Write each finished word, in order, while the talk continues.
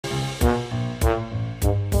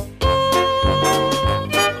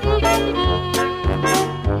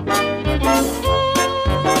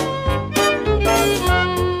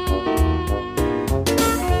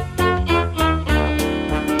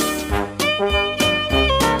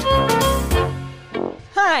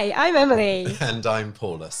Hi, I'm Emily. And I'm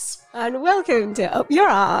Paulus. And welcome to Up Your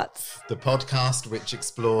Arts. The podcast which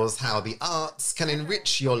explores how the arts can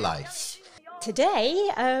enrich your life. Today,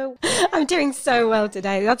 I'm doing so well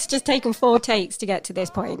today. That's just taken 4 takes to get to this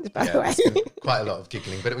point, by the way. Quite a lot of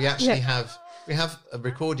giggling, but we actually have a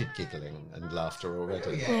recorded giggling and laughter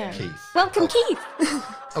already. Yeah. Keith. Welcome, Keith.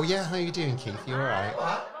 Oh yeah, how are you doing, Keith? You all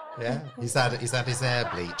right? Yeah, he's had his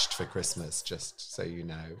hair bleached for Christmas, just so you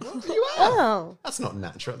know. You have? Oh. That's not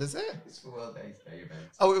natural, is it? It's for World AIDS Day event.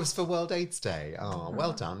 Oh, it was for World AIDS Day. Oh,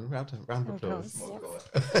 well done. Round of applause.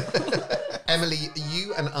 Emily,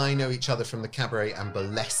 you and I know each other from the cabaret and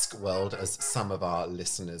burlesque world, as some of our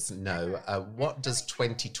listeners know. What does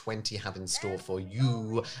 2020 have in store for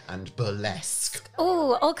you and burlesque?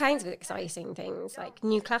 Oh, all kinds of exciting things, like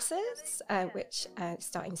new classes, which are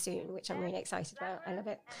starting soon, which I'm really excited about. I love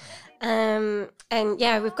it. And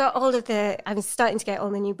yeah, we've got I'm starting to get all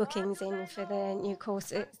the new bookings in for the new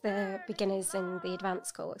courses, the beginners and the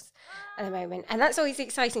advanced course at the moment. And that's always the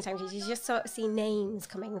exciting time, because you just sort of see names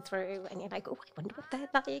coming through and you're like, oh, I wonder what they're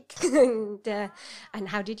like. and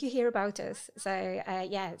how did you hear about us? So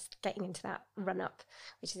yeah, it's getting into that run up,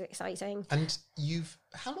 which is exciting. And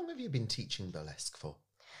how long have you been teaching burlesque for?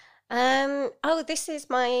 This is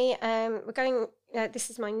my this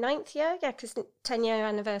is my 9th year, because 10-year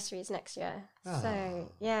anniversary is next year. Oh.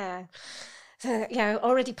 So yeah,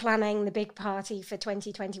 already planning the big party for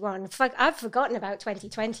 2021. I've forgotten about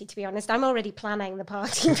 2020, to be honest. I'm already planning the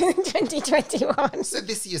party for 2021. So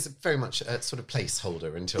this year's very much a sort of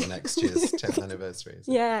placeholder until next year's 10th anniversary.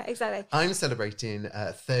 Yeah, exactly. I'm celebrating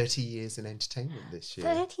 30 years in entertainment this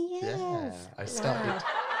year. 30 years. Yeah, I started. Wow.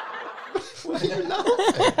 Why are you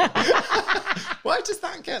laughing? Why does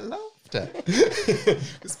that get laughed at?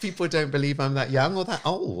 Because people don't believe I'm that young or that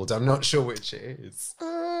old. I'm not sure which it is.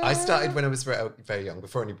 I started when I was very, very young.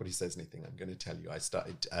 Before anybody says anything, I'm going to tell you, I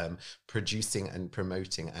started producing and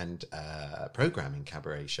promoting and programming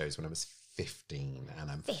cabaret shows when I was 15, and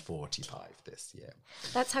I'm 45 this year.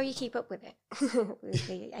 That's how you keep up with it, with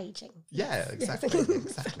the aging. Yeah,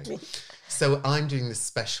 exactly. So I'm doing this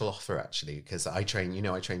special offer, actually, because I train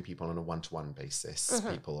people on a one-to-one basis. Mm-hmm.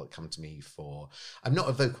 People that come to me I'm not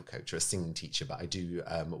a vocal coach or a singing teacher, but I do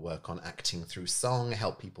work on acting through song,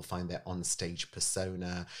 help people find their on-stage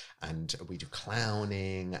persona, and we do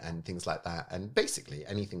clowning and things like that. And basically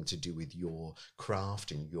anything to do with your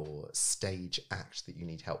craft and your stage act that you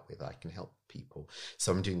need help with, I can help people. So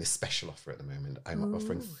I'm doing this special offer at the moment. I'm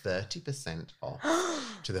offering 30% off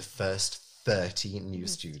to the first 30 new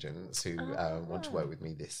students who want to work with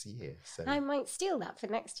me this year. So I might steal that for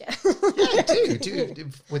next year. Yeah, do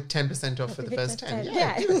with 10% off for the first 10.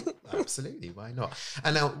 Yeah. Absolutely, why not?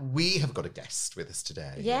 And now we have got a guest with us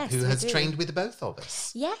today, yes, who has trained with both of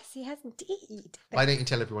us. Yes, he has indeed. Why don't you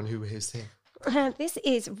tell everyone who's here? This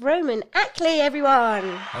is Roman Ackley,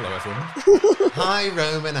 everyone. Hello, everyone. Hi,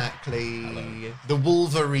 Roman Ackley. Hello. The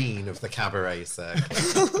Wolverine of the cabaret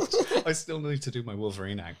circuit. I still need to do my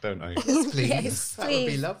Wolverine act, don't I? Yes, please. Yes, That would be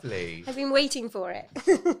please. lovely. I've been waiting for it.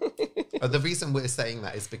 The reason we're saying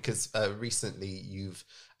that is because recently you've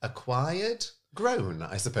grown,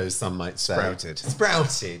 I suppose some might say.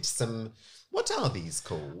 Sprouted some... What are these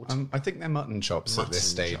called? I think they're mutton chops at this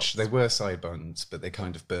stage. Chops. They were sideburns, but they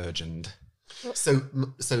kind of burgeoned. So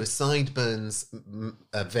sideburns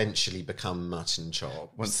eventually become mutton chops.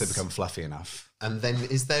 Once they become fluffy enough. And then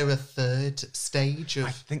is there a third stage of...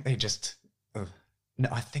 I think they just... no,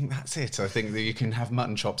 I think that's it. I think that you can have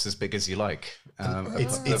mutton chops as big as you like.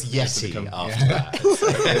 It's Yeti after that.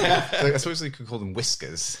 I suppose you could call them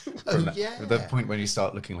whiskers. Yeah. At the point when you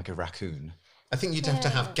start looking like a raccoon. I think you'd have to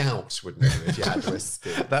have gout, wouldn't you, if you had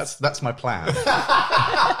whiskers? That's my plan.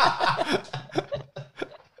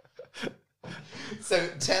 So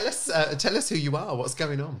tell us who you are. What's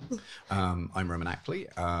going on? I'm Roman Ackley.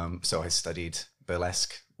 So I studied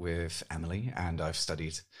burlesque with Emily, and I've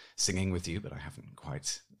studied singing with you, but I haven't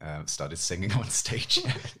quite started singing on stage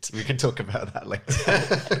yet. We can talk about that later.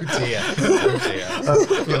 Oh dear. I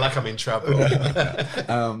feel like I'm in trouble.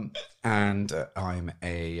 And I'm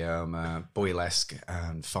a boylesque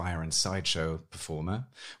and fire and sideshow performer,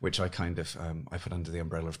 which I kind of I put under the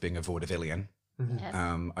umbrella of being a vaudevillian.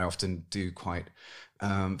 Mm-hmm. I often do quite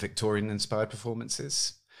Victorian-inspired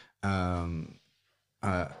performances. I've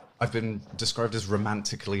been described as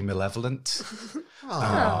romantically malevolent.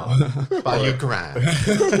 By your gran.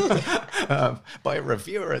 By a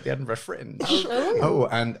reviewer at the Edinburgh Fringe.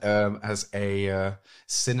 And as a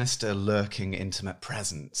sinister, lurking, intimate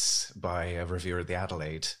presence by a reviewer at the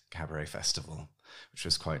Adelaide Cabaret Festival. which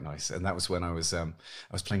was quite nice. And that was when I was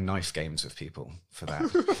playing knife games with people for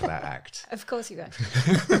that act. Of course you were.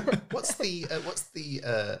 What's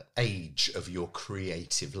the age of your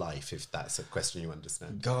creative life, if that's a question you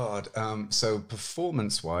understand? God, so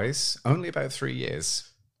performance-wise, only about 3 years.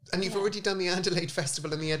 And you've already done the Adelaide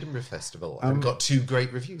Festival and the Edinburgh Festival and got 2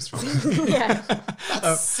 great reviews from it. Yeah.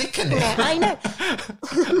 That's sickening. Yeah, I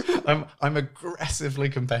know. I'm aggressively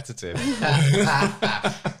competitive.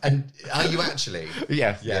 And are you actually?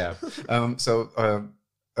 Yeah.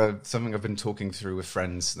 Something I've been talking through with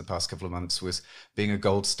friends the past couple of months was being a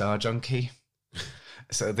gold star junkie.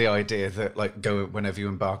 So the idea that whenever you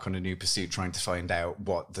embark on a new pursuit, trying to find out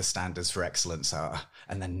what the standards for excellence are,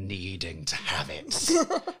 and then needing to have it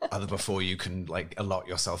other before you can allot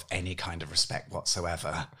yourself any kind of respect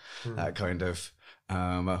whatsoever. That kind of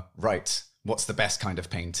right. What's the best kind of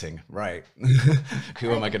painting? Right.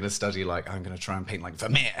 Who am I going to study like? I'm going to try and paint like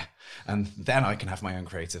Vermeer, and then I can have my own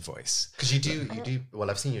creative voice. Because you do. Well,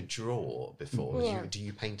 I've seen you draw before. Yeah. Do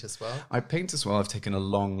you paint as well? I paint as well. I've taken a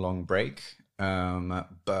long break.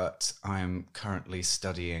 But I'm currently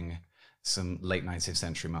studying some late 19th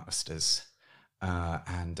century masters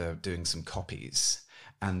and doing some copies.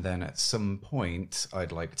 And then at some point,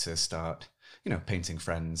 I'd like to start, painting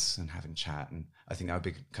friends and having chat. And I think that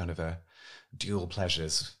would be kind of a dual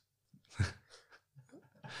pleasures.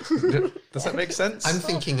 Does that make sense? I'm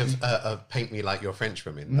thinking of Paint Me Like Your French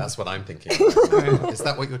Women. That's what I'm thinking about. Is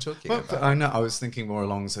that what you're talking about? But I know I was thinking more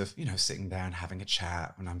along of sitting down having a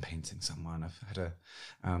chat when I'm painting someone. I've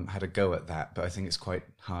had a go at that, but I think it's quite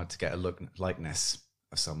hard to get a likeness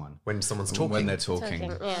of someone when someone's talking. When they're talking.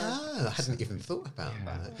 Yeah. I hadn't even thought about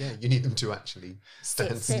that. Yeah, you need them to actually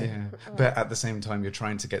stand still. Yeah. But at the same time, you're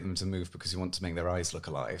trying to get them to move because you want to make their eyes look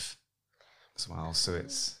alive as well. So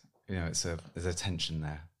it's there's a tension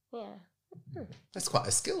there. Yeah. There's quite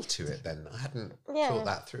a skill to it then. I hadn't thought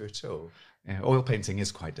that through at all. Yeah, oil painting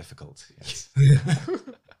is quite difficult. Yes.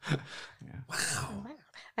 Wow.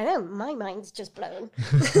 I know, my mind's just blown.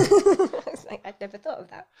 It's like, I'd never thought of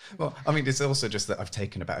that. Well, I mean, it's also just that I've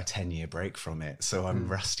taken about a 10-year break from it, so I'm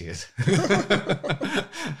rusty as...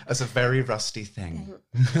 That's a very rusty thing.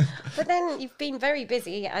 But then you've been very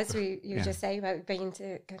busy, as you were just saying, about going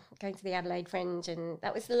to the Adelaide Fringe, and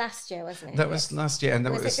that was last year, wasn't it? That was last year, and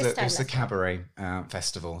that was the time? Cabaret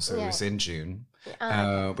Festival, so it was in June,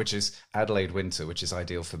 which is Adelaide winter, which is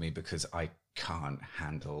ideal for me because I can't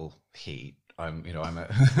handle heat. I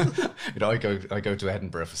go to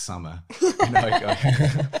Edinburgh for summer.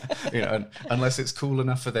 Unless it's cool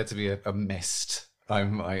enough for there to be a mist, I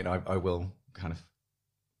will kind of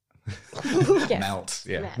melt.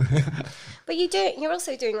 Yeah. But you're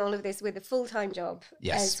also doing all of this with a full-time job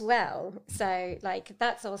as well. So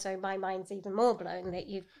that's also, my mind's even more blown that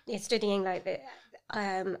you're studying the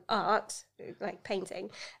art, like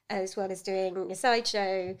painting, as well as doing your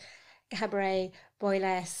sideshow, cabaret,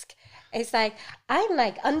 boylesque. It's like, I'm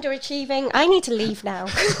underachieving. I need to leave now.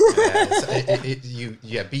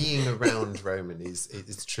 Being around Roman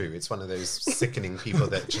is true. It's one of those sickening people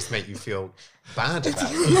that just make you feel bad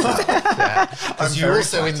about it. Because you're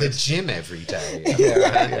also in the gym every day.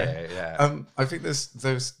 Yeah. I think there's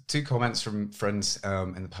those 2 comments from friends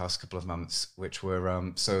in the past couple of months, which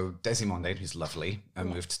were so Desi Mondain, who's lovely,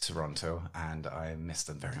 moved to Toronto, and I miss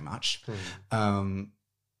them very much.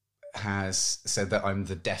 Has said that I'm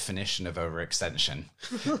the definition of overextension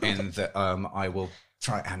in that I will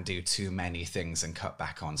try and do too many things and cut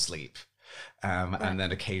back on sleep. And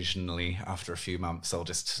then occasionally, after a few months, I'll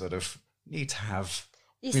just sort of need to have...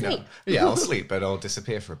 You sleep. I'll sleep, but I'll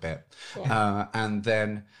disappear for a bit. Yeah. And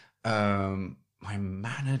then my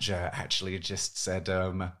manager actually just said,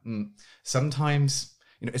 sometimes...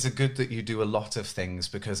 it's a good that you do a lot of things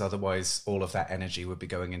because otherwise all of that energy would be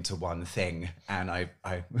going into one thing. And I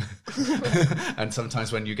and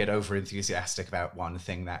sometimes when you get over enthusiastic about one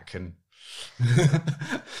thing, that can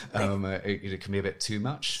it can be a bit too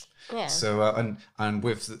much. Yeah. So and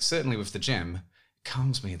certainly with the gym, it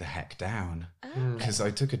calms me the heck down because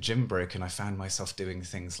I took a gym break and I found myself doing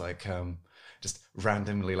things like just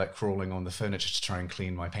randomly crawling on the furniture to try and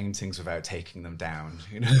clean my paintings without taking them down,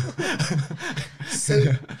 So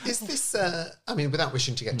is this, without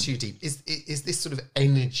wishing to get too deep, is this sort of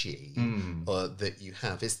energy that you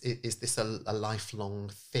have, is this a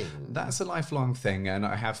lifelong thing? That's a lifelong thing. And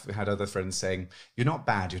I have had other friends saying, you're not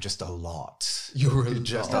bad, you're just a lot. You're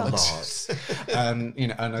just a lot. And,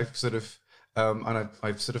 and I've sort of,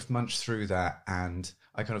 I've sort of munched through that, and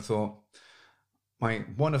I kind of thought,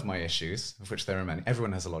 one of my issues, of which there are many,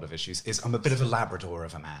 everyone has a lot of issues, is I'm a bit of a Labrador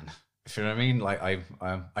of a man. If you know what I mean, like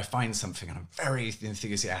I find something and I'm very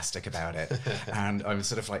enthusiastic about it, and I'm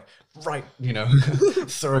sort of like, right, you know,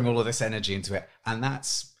 throwing all of this energy into it, and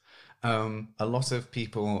that's a lot of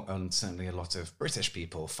people, and certainly a lot of British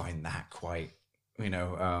people, find that quite, you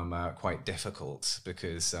know, quite difficult,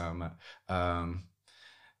 because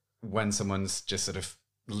when someone's just sort of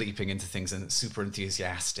leaping into things and super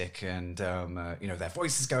enthusiastic, and you know, their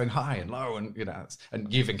voice is going high and low, and you know,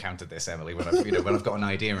 and you've encountered this, Emily, when I've got an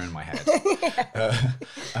idea in my head.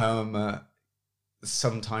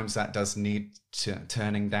 Sometimes that does need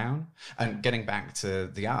turning down. And getting back to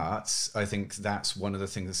the arts, I think that's one of the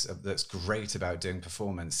things that's great about doing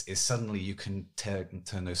performance, is suddenly you can turn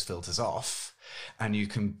those filters off, and you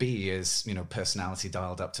can be as, you know, personality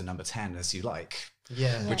dialed up to number 10 as you like.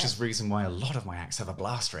 Yeah. Which is the reason why a lot of my acts have a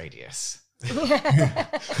blast radius.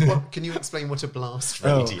 Can you explain what a blast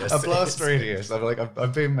radius is? A blast is? radius.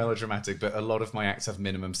 I'm being melodramatic, but a lot of my acts have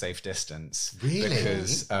minimum safe distance. Really?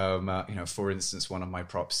 Because, you know, for instance, one of my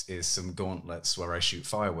props is some gauntlets where I shoot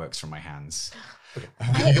fireworks from my hands. I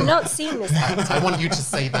have not seen this act. I want you to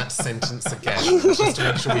say that sentence again, just to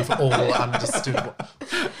make sure we've all understood what...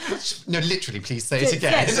 No, literally, please say it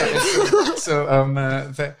again. Yes. So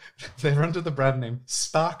they're under the brand name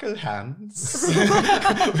Sparkle Hands,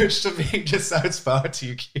 which to me just sounds far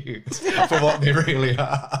too cute for what they really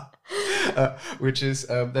are. Which is,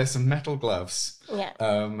 there's some metal gloves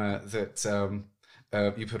that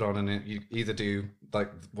you put on, and you either do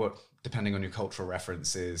like what, depending on your cultural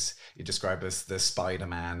references, you describe as the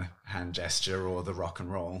Spider-Man hand gesture or the rock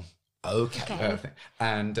and roll. Okay.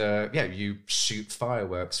 And you shoot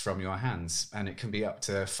fireworks from your hands, and it can be up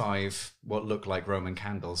to 5 what look like Roman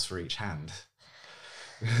candles for each hand.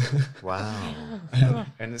 Wow.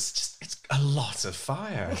 And it's a lot of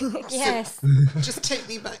fire. Yes. Just take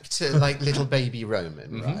me back to like little baby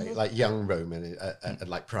Roman, right? Like young Roman at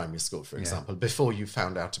like primary school, for example, before you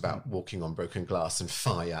found out about walking on broken glass and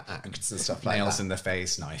fire acts and stuff like that. Nails in the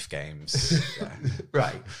face, knife games.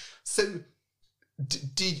 Right. So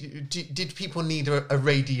did people need a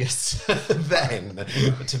radius then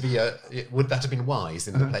to be would that have been wise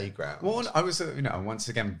in the playground? Well, I was, you know, once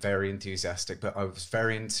again, very enthusiastic, but I was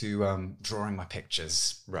very into drawing my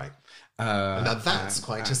pictures. Right. Now that's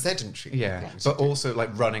quite a sedentary thing to but do. also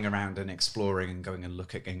like running around and exploring and going and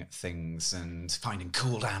looking at things and finding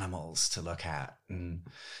cool animals to look at, and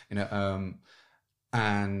you know,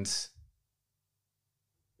 and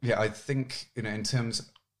yeah, I think, you know, in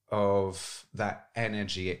terms of that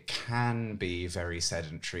energy, it can be very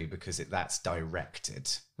sedentary because that's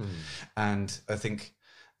directed. And I think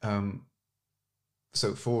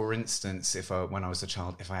so for instance, when I was a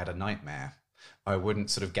child, if I had a nightmare, I wouldn't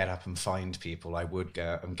sort of get up and find people. I would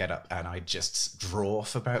go and get up and I'd just draw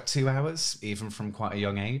for about 2 hours, even from quite a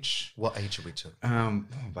young age. What age are we talking?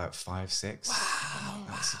 About 5, 6. Wow.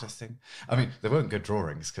 That sort of thing. I mean, they weren't good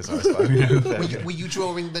drawings because I was, you know, were you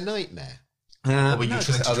drawing the nightmare? Or were you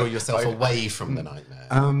trying to draw yourself away from the nightmare?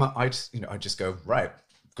 I'd just go, right,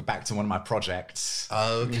 go back to one of my projects.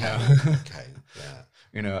 Okay. You know? Okay. Yeah.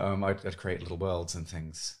 You know, I'd create little worlds and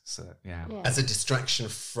things. So yeah. As a distraction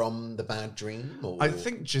from the bad dream, or I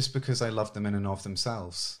think just because I love them in and of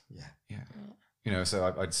themselves. Yeah. You know,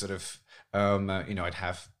 so I'd sort of, you know, I'd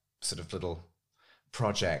have sort of little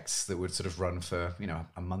projects that would sort of run for, you know,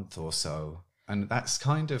 a month or so, and that's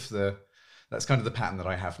kind of the pattern that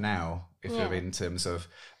I have now. If in terms of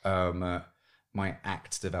my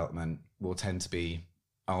act development will tend to be,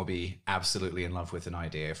 I'll be absolutely in love with an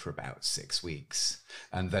idea for about 6 weeks,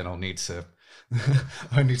 and then I'll need to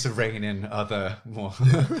rein in other more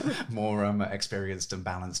experienced and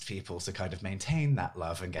balanced people to kind of maintain that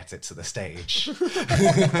love and get it to the stage.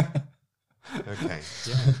 Okay.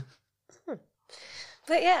 Yeah.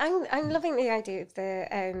 But yeah, I'm loving the idea of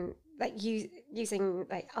the like using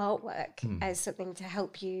like artwork as something to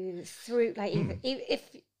help you through, like if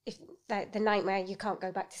like the nightmare you can't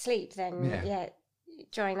go back to sleep, then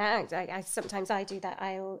drawing that out. Sometimes I do that.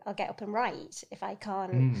 I'll get up and write if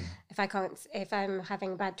if I'm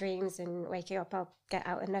having bad dreams and waking up, I'll get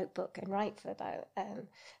out a notebook and write for about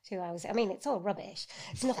 2 hours. I mean, it's all rubbish.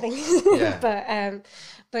 It's nothing.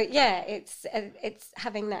 But yeah, it's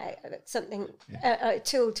having that something a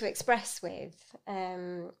tool to express with.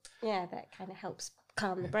 That kind of helps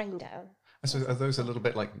calm the brain down. So are those a little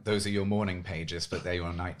bit like, those are your morning pages, but they're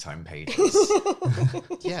your nighttime pages?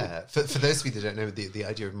 Yeah. For those of you that don't know, the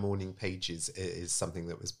idea of morning pages is something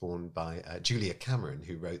that was born by Julia Cameron,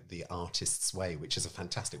 who wrote The Artist's Way, which is a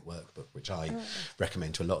fantastic workbook, which I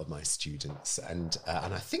recommend to a lot of my students. And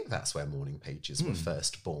I think that's where morning pages were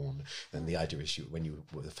first born. And the idea is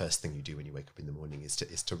the first thing you do when you wake up in the morning is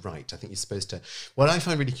to write. I think you're supposed to. What I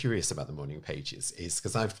find really curious about the morning pages is,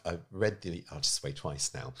 because I've read The Artist's Way twice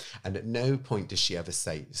now, and at no point does she ever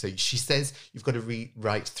say, so she says you've got to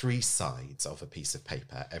write 3 sides of a piece of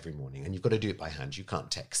paper every morning, and you've got to do it by hand. You can't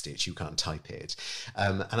text it, you can't type it,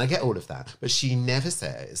 and I get all of that, but she never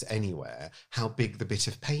says anywhere how big the bit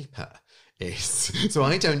of paper is. So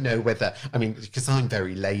I don't know whether, I mean, because I'm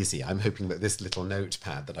very lazy, I'm hoping that this little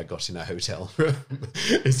notepad that I got in a hotel room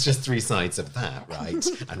is just 3 sides of that, right?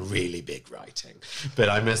 And really big writing. But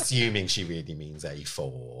I'm assuming she really means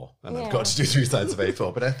A4, and I've got to do 3 sides of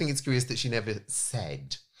A4. But I think it's curious that she never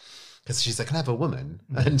said, because she's a clever woman,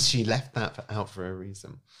 and she left that out for a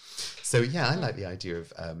reason. So yeah, I like the idea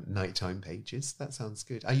of nighttime pages. That sounds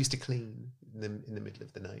good. I used to clean in the middle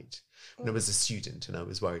of the night when I was a student, and I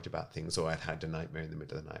was worried about things, or I'd had a nightmare in the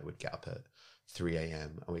middle of the night. I would get up at 3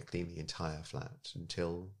 a.m. and we'd clean the entire flat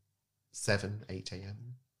until 7, 8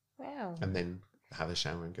 a.m. Wow. And then have a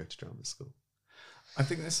shower and go to drama school. I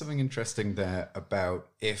think there's something interesting there about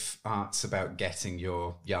if art's about getting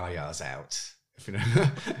your yayas out.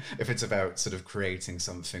 If it's about sort of creating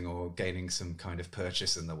something or gaining some kind of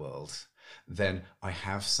purchase in the world, then I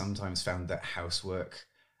have sometimes found that housework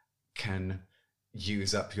can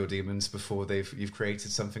use up your demons before you've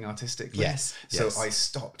created something artistically. Yes. So I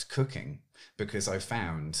stopped cooking because I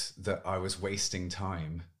found that I was wasting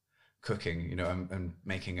time cooking, and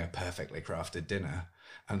making a perfectly crafted dinner,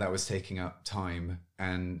 and that was taking up time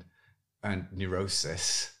and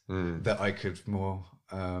neurosis that I could more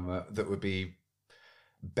that would be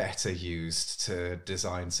better used to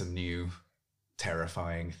design some new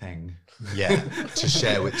terrifying thing. Yeah, to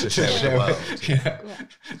share with the world. Yeah.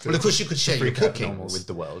 Well, of course, you could share your cooking with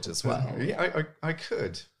the world as well. Yeah, I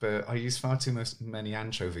could, but I use far too many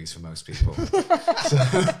anchovies for most people.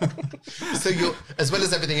 So you're, as well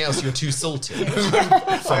as everything else, you're too salty for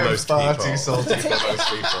most people. Far too salty for most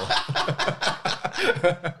people.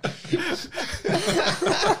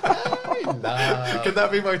 Nah. Can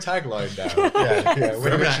that be my tagline now? Yeah.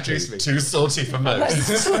 When you introduce me. Too salty for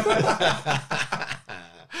most.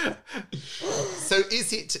 So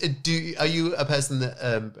are you a person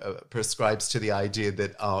that prescribes to the idea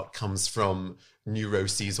that art comes from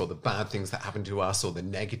neuroses or the bad things that happen to us or the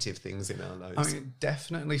negative things in our lives? I mean,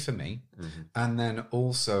 definitely for me. And then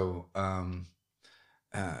also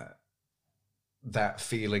that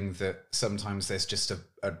feeling that sometimes there's just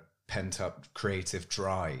a pent-up creative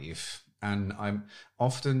drive, and I'm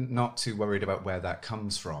often not too worried about where that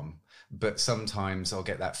comes from, but sometimes I'll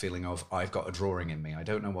get that feeling of I've got a drawing in me. I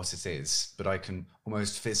don't know what it is, but I can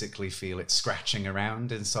almost physically feel it scratching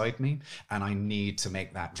around inside me, and I need to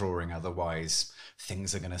make that drawing, otherwise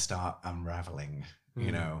things are going to start unraveling.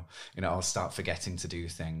 I'll start forgetting to do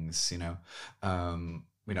things. I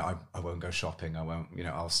won't go shopping. I won't.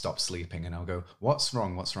 I'll stop sleeping, and I'll go, what's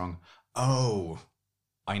wrong? Oh,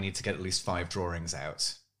 I need to get at least 5 drawings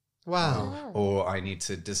out. Wow. Or I need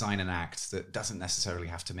to design an act that doesn't necessarily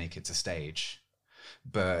have to make it to stage,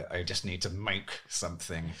 but I just need to make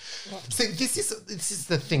something. So this is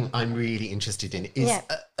the thing I'm really interested in is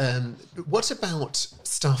what about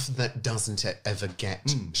stuff that doesn't ever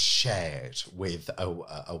get shared with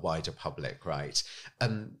a wider public, right?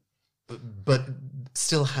 But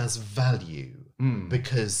still has value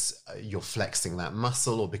because you're flexing that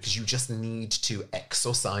muscle, or because you just need to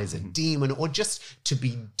exorcise a demon, or just to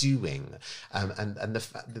be doing. And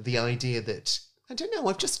the idea that, I don't know,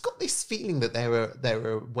 I've just got this feeling that there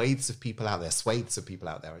are swathes of people out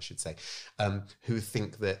there, I should say, who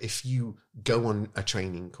think that if you go on a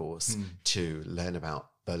training course to learn about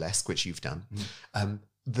burlesque, which you've done,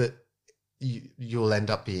 that you'll end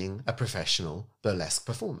up being a professional burlesque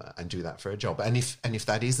performer and do that for a job. And if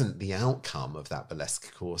that isn't the outcome of that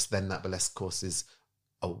burlesque course, then that burlesque course is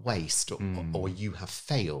a waste, or you have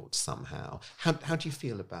failed somehow. How do you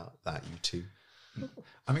feel about that, you two?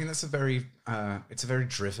 I mean, that's it's a very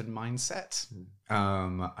driven mindset.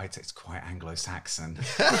 It's quite Anglo-Saxon.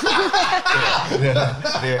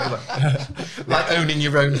 Like owning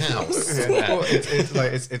your own house. Well,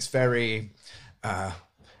 it's very.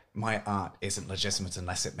 my art isn't legitimate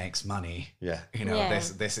unless it makes money. Yeah. You know,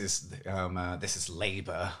 this is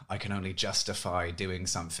labor. I can only justify doing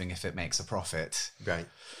something if it makes a profit. Right.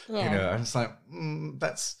 Yeah. You know, and it's like,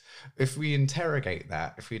 that's, if we interrogate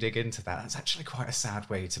that, if we dig into that, that's actually quite a sad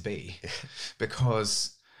way to be.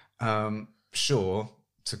 Because, sure,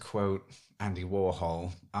 to quote Andy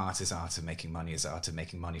Warhol, art is art and making money is art, and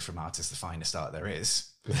making money from art is the finest art there is.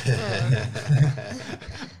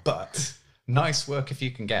 But nice work if you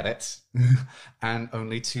can get it. And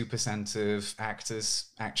only 2% of actors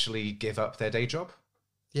actually give up their day job.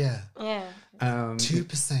 Yeah. Yeah.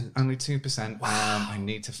 2%. Only 2%. Wow. I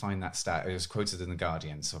need to find that stat. It was quoted in The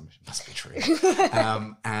Guardian, so it must be true. You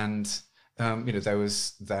know, there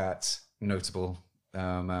was that notable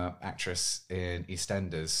actress in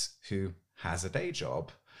EastEnders who has a day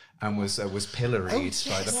job and was pilloried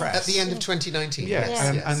by the press. At the end of 2019.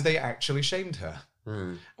 Yes. And they actually shamed her.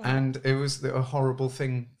 And it was a horrible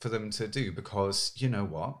thing for them to do, because you know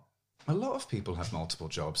what? A lot of people have multiple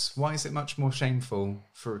jobs. Why is it much more shameful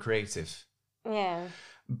for a creative? Yeah.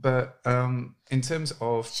 But in terms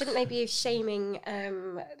of... Shouldn't they be shaming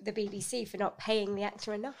the BBC for not paying the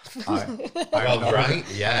actor enough? I'm Right?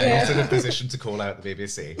 Yeah. not in a position to call out the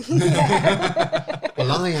BBC.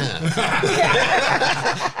 Well, I am.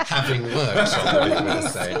 Having worked on the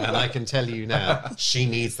BBC, and I can tell you now, she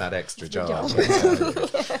needs that extra job.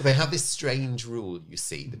 They have this strange rule, you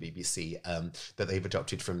see, the BBC, that they've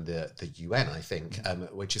adopted from the UN, I think,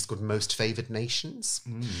 which is called Most Favoured Nations.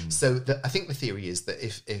 So I think the theory is that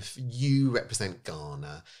if you represent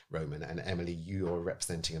Ghana, Roman, and Emily, you're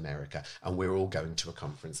representing America, and we're all going to a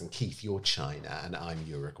conference, and Keith, you're China, and I'm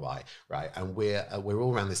Uruguay, right? And we're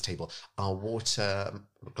all around this table. Our water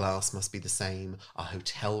glass must be the same. Our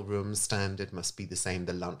hotel room standard must be the same.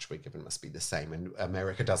 The lunch we're given must be the same. And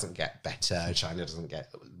America doesn't get better. China doesn't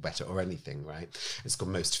get better or anything, right? It's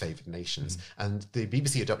called Most Favoured Nations. And the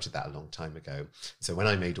BBC adopted that a long time ago. So when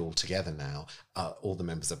I made All Together Now, all the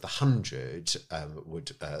members of the 100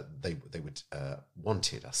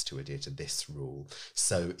 wanted us to adhere to this rule.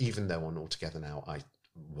 So even though on All Together Now I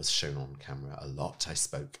was shown on camera a lot, I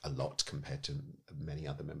spoke a lot compared to many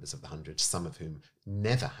other members of the 100, some of whom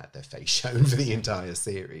never had their face shown for the entire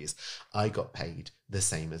series, I got paid the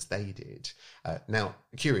same as they did. Now,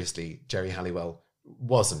 curiously, Jerry Halliwell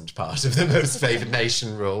wasn't part of the Most Favoured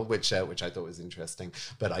Nation rule, which I thought was interesting,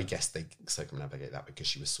 but I guess they circumnavigate that because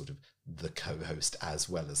she was sort of the co-host as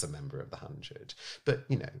well as a member of the 100. But,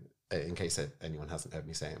 you know, in case anyone hasn't heard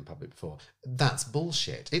me say it in public before, that's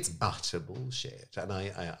bullshit. It's utter bullshit. And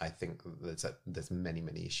I think there's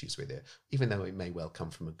many issues with it, even though it may well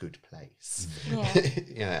come from a good place.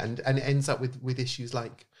 Yeah. And it ends up with issues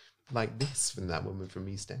like this from that woman from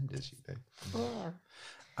EastEnders, you know.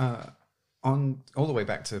 Yeah. On all the way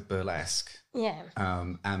back to burlesque,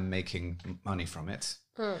 and making money from it,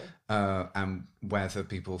 and whether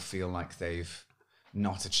people feel like they've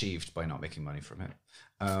not achieved by not making money from it.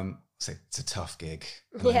 So it's a tough gig,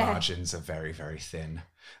 and the margins are very, very thin,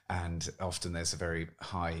 and often there's a very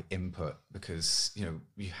high input because, you know,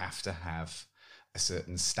 you have to have a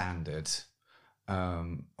certain standard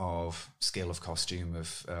of skill, of costume,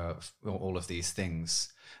 of all of these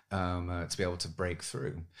things to be able to break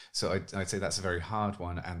through. So I'd say that's a very hard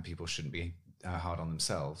one, and people shouldn't be hard on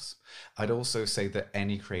themselves. I'd also say that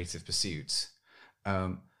any creative pursuit,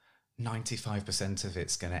 95% of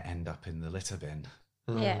it's going to end up in the litter bin.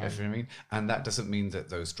 You know what I mean? And that doesn't mean that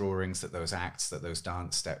those drawings, that those acts, that those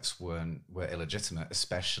dance steps were illegitimate,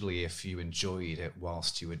 especially if you enjoyed it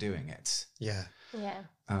whilst you were doing it. Yeah.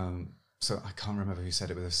 So I can't remember who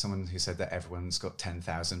said it, but there's someone who said that everyone's got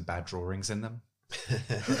 10,000 bad drawings in them.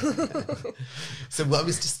 So I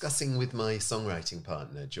was discussing with my songwriting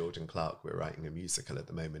partner, Jordan Clark, we're writing a musical at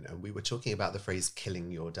the moment, and we were talking about the phrase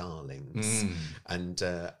killing your darlings. And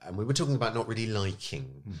we were talking about not really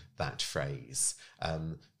liking that phrase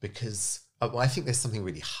because I think there's something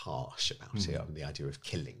really harsh about it, on the idea of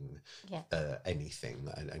killing anything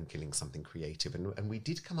and killing something creative. And we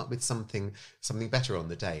did come up with something better on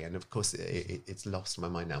the day. And of course, it's lost my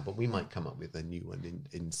mind now, but we might come up with a new one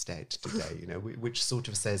instead today, you know, which sort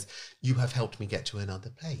of says, you have helped me get to another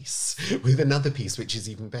place with another piece, which is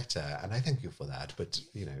even better. And I thank you for that. But,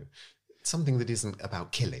 you know, something that isn't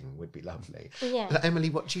about killing would be lovely. But Emily,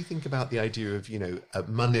 what do you think about the idea of, you know,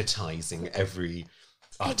 monetizing every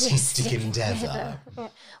artistic endeavour?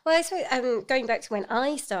 Well, I suppose going back to when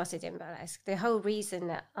I started in burlesque, the whole reason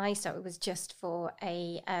that I started was just for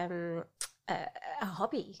a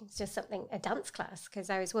hobby. It's just a dance class, because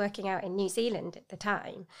I was working out in New Zealand at the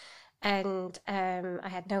time, and I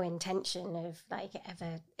had no intention of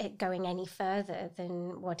ever it going any further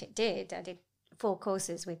than what it did. I did 4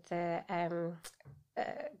 courses with the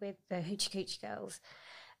Hoochie Coochie Girls.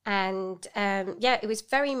 And it was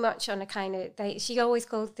very much on a kind of, she always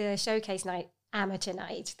called the showcase night amateur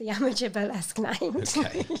night, the amateur burlesque night.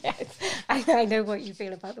 Okay. Yes, I know what you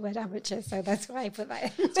feel about the word amateur, so that's why I put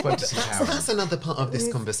that in. Well, that's another part of this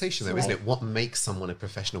conversation, though, isn't it? What makes someone a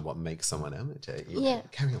professional? What makes someone amateur?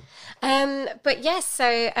 Carry on. But yes, so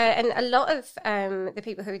and a lot of the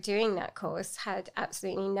people who were doing that course had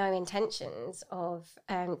absolutely no intentions of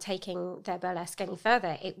taking their burlesque any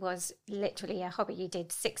further. It was literally a hobby. You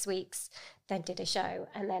did 6 weeks, then did a show,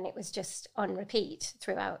 and then it was just on repeat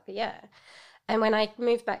throughout the year. And when I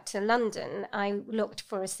moved back to London, I looked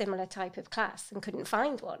for a similar type of class and couldn't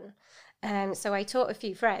find one. So I taught a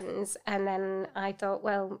few friends, and then I thought,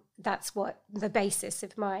 well, that's what the basis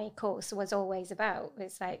of my course was always about.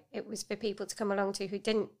 It was for people to come along to who'd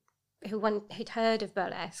heard of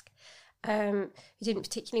burlesque, who didn't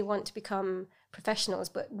particularly want to become professionals,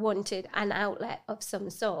 but wanted an outlet of some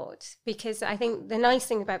sort. Because I think the nice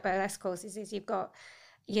thing about burlesque courses is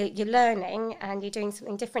you're learning and you're doing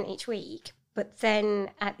something different each week. But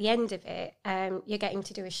then at the end of it, you're getting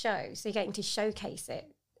to do a show. So you're getting to showcase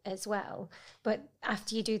it as well. But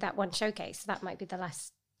after you do that one showcase, that might be the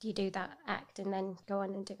last you do that act, and then go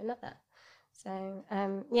on and do another. So,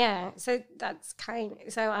 so that's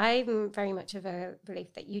so I'm very much of a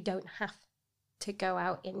belief that you don't have to go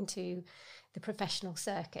out into the professional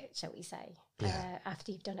circuit, shall we say,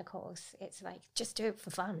 after you've done a course. It's like, just do it for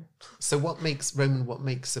fun. So what makes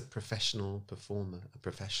a professional performer a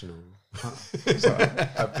professional? So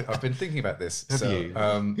I've been thinking about this. Have you?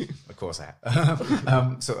 Of course I have.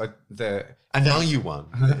 And are you one?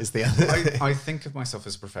 Is the other? I think of myself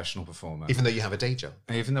as a professional performer. Even though you have a day job?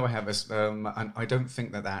 Even though I have and I don't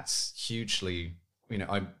think that that's hugely,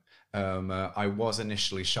 I was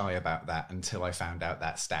initially shy about that until I found out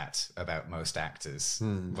that stat about most actors.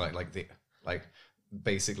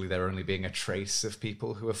 Basically there only being a trace of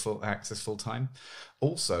people who are actors full time.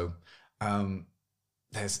 Also,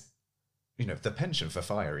 there's the pension for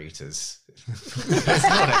fire eaters has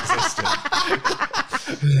not existed.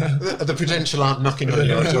 The Prudential aren't knocking on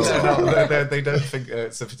your door. They don't think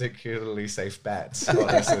it's a particularly safe bet on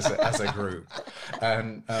us as a group.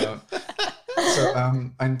 And so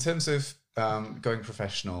in terms of going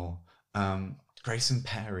professional, Grayson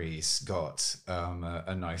Perry's got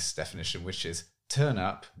a nice definition, which is turn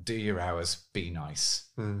up, do your hours, be nice.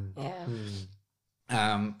 Yeah.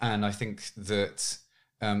 And I think that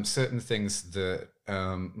certain things that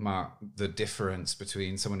mark the difference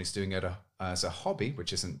between someone who's doing it as a hobby,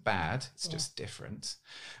 which isn't bad, it's just different,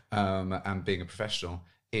 and being a professional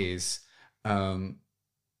is,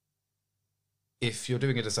 if you're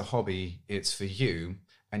doing it as a hobby, it's for you,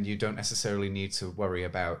 and you don't necessarily need to worry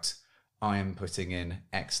about, I am putting in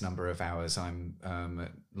X number of hours, I'm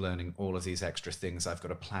learning all of these extra things, I've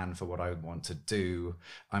got a plan for what I want to do,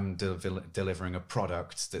 I'm delivering a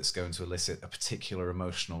product that's going to elicit a particular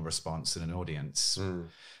emotional response in an audience.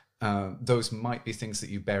 Those might be things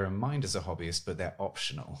that you bear in mind as a hobbyist, but they're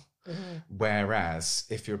optional. Whereas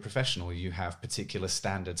if you're a professional, you have particular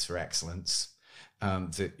standards for excellence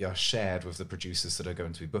that are shared with the producers that are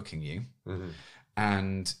going to be booking you.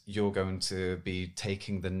 And you're going to be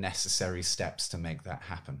taking the necessary steps to make that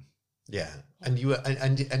happen. Yeah, and you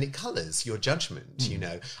and it colours your judgment.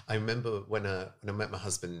 I remember when I met my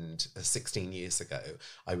husband 16 years ago.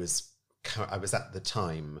 I was at the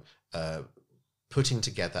time putting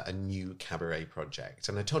together a new cabaret project,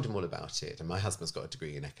 and I told him all about it. And my husband's got a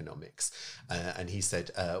degree in economics, and he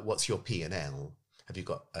said, "What's your P&L? Have you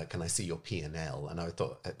got, can I see your P&L?" And I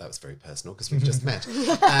thought that was very personal because we've just met.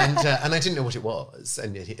 And I didn't know what it was.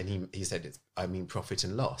 And he said, profit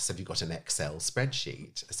and loss. Have you got an Excel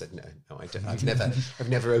spreadsheet? I said, no, I don't. I've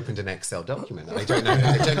never opened an Excel document. I don't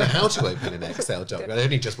know how to open an Excel document. I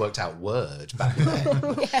only just worked out Word back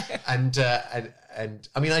then. And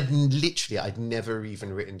I'd never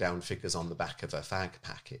even written down figures on the back of a fag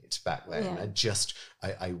packet back then.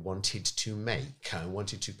 I wanted to I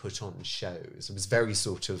wanted to put on shows. It was very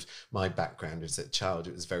sort of, my background as a child,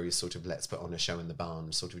 it was very sort of, let's put on a show in the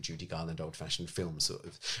barn, sort of Judy Garland old-fashioned film sort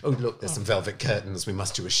of, oh look, there's some velvet curtains, we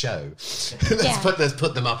must do a show. Let's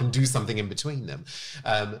put them up and do something in between them.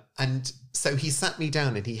 And so he sat me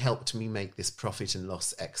down and he helped me make this profit and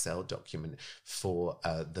loss Excel document for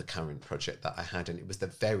the current project that I had. And it was the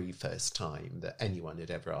very first time that anyone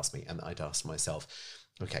had ever asked me, and I'd asked myself,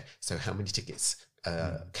 okay, so how many tickets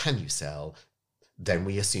can you sell? then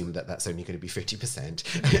we assume that that's only going to be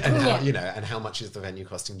 50%. And how, you know, and how much is the venue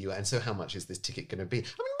costing you? And so how much is this ticket going to be? I mean,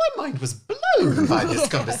 my mind was blown by this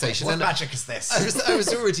conversation. What and magic is this? I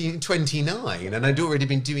was already 29 and I'd already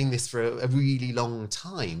been doing this for a really long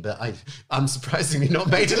time, but I'm surprisingly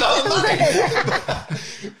not made a lot of money.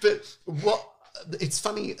 But it's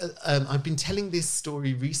funny, I've been telling this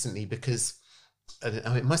story recently because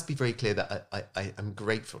it must be very clear that I am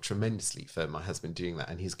grateful tremendously for my husband doing that,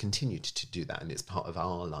 and he's continued to do that, and it's part of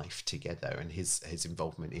our life together and his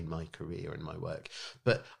involvement in my career and my work.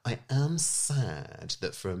 But I am sad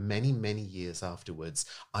that for many, many years afterwards,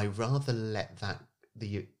 I rather let that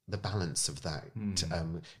the balance of that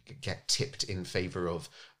get tipped in favour of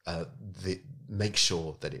make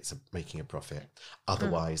sure that it's making a profit.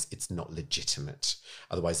 Otherwise, it's not legitimate.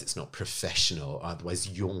 Otherwise, it's not professional. Otherwise,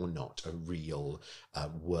 you're not a real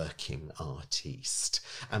working artiste.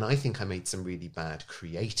 And I think I made some really bad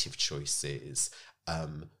creative choices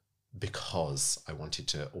because I wanted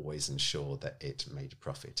to always ensure that it made a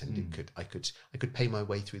profit and I could pay my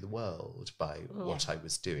way through the world by what I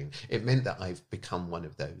was doing. It meant that I've become one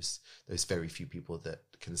of those very few people that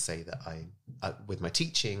can say that I with my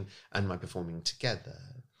teaching and my performing together,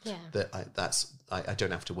 that I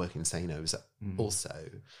don't have to work in Sanos also,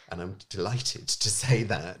 and I'm delighted to say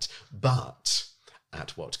that. But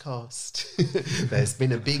at what cost? There's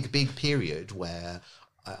been a big period where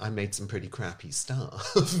I made some pretty crappy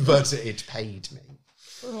stuff, but it paid me.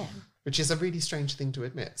 Yeah. Which is a really strange thing to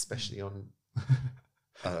admit, especially on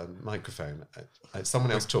microphone.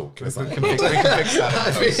 Someone else talk. We can fix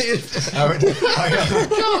that.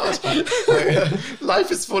 God,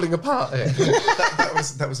 life is falling apart here.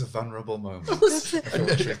 That was a vulnerable moment.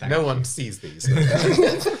 No one sees these.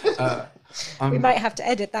 We might have to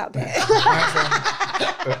edit that bit.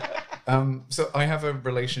 So I have a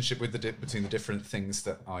relationship with between the different things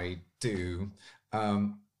that I do.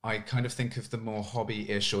 I kind of think of the more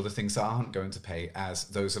hobby-ish or the things that aren't going to pay as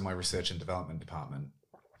those are my research and development department.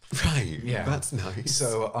 Right. Yeah. That's nice.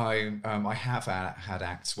 So I have had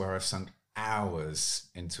acts where I've sunk hours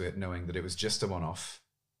into it, knowing that it was just a one-off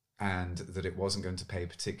and that it wasn't going to pay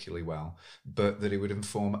particularly well, but that it would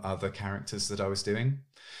inform other characters that I was doing.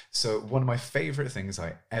 So one of my favorite things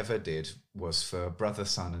I ever did was for Brother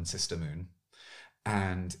Sun and Sister Moon.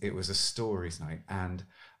 And it was a stories night. And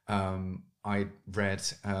I read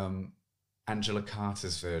Angela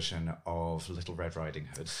Carter's version of Little Red Riding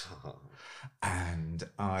Hood. And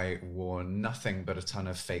I wore nothing but a ton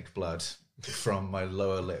of fake blood from my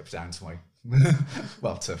lower lip down to my,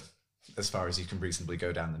 well, to as far as you can reasonably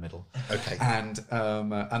go down the middle. Okay. And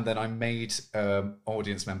then I made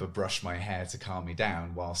audience member brush my hair to calm me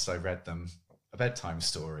down whilst I read them a bedtime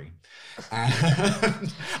story.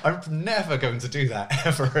 And I'm never going to do that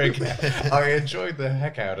ever again. I enjoyed the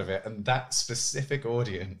heck out of it, and that specific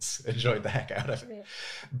audience enjoyed the heck out of it. Yeah.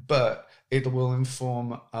 But it will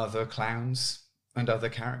inform other clowns and other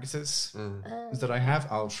characters that I have.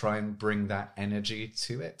 I'll try and bring that energy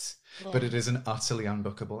to it. Yeah. But it is an utterly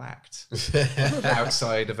unbookable act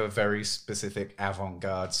outside of a very specific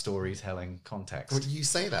avant-garde storytelling context. Well, you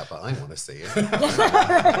say that, but I want to see it.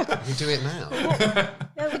 You do it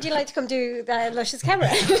now. Would you like to come do the Luscious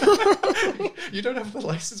Cabaret? You don't have the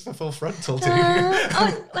license for Full Frontal, do you?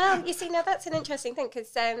 Well, you see, now that's an interesting thing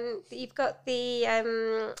because you've got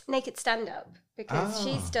the naked stand-up. Because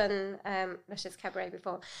she's done Luscious Cabaret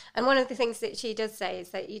before. And one of the things that she does say is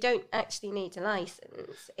that you don't actually need a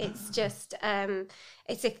license. It's just,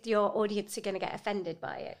 it's if your audience are going to get offended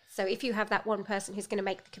by it. So if you have that one person who's going to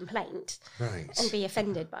make the complaint and be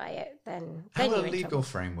offended by it, then our you're in legal trouble.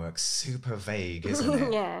 Framework's super vague,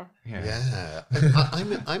 isn't it? Yeah.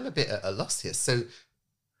 I'm a bit at a loss here. So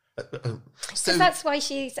that's why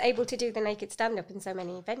she's able to do the naked stand-up in so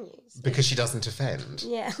many venues. Because she doesn't offend.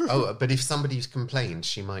 Yeah. But if somebody's complained,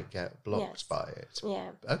 she might get blocked by it.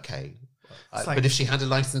 Yeah. Okay. But if she had a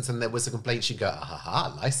license and there was a complaint, she'd go,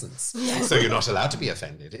 license. Yeah. So you're not allowed to be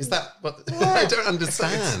offended. Is that what? Yeah. I don't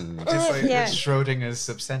understand. It's like Schrodinger's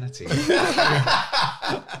obscenity.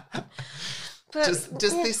 But,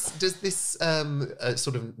 does this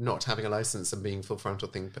sort of not having a license and being full frontal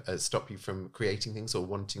thing stop you from creating things or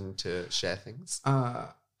wanting to share things?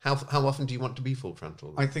 How often do you want to be full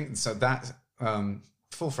frontal? I think so. That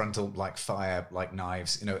full frontal, like fire, like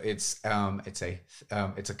knives. You know, it's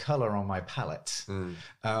a color on my palette,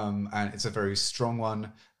 and it's a very strong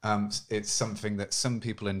one. It's something that some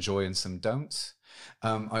people enjoy and some don't.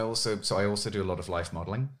 I also do a lot of life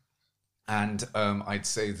modeling, and I'd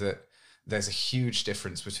say that there's a huge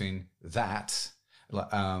difference between that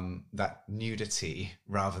nudity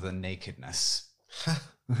rather than nakedness,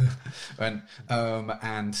 and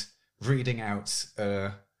reading out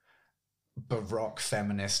a Baroque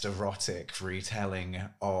feminist erotic retelling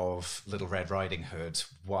of Little Red Riding Hood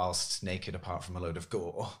whilst naked apart from a load of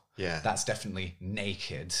gore. Yeah. That's definitely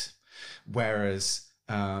naked. Whereas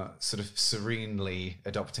sort of serenely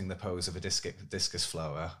adopting the pose of a discus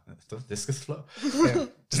thrower. Yeah. Discus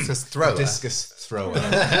thrower. A discus thrower.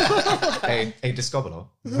 a discobolo.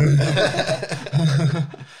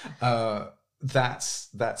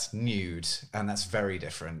 That's nude, and that's very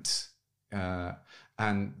different.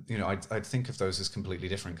 And I'd think of those as completely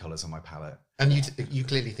different colours on my palette. And you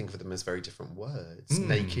clearly think of them as very different words,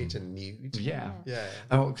 naked and nude. Yeah.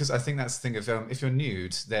 Because I think that's the thing of if you're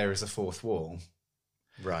nude, there is a fourth wall.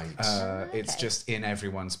 Right. It's just in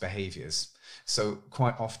everyone's behaviours. So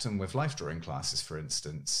quite often with life drawing classes, for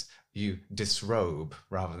instance, you disrobe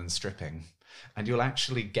rather than stripping, and you'll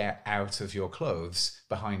actually get out of your clothes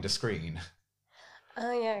behind a screen.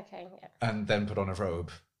 Oh yeah, okay, yeah. And then put on a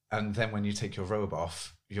robe. And then when you take your robe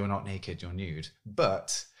off, you're not naked, you're nude.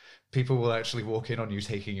 But people will actually walk in on you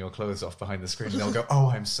taking your clothes off behind the screen, and they'll go, "Oh,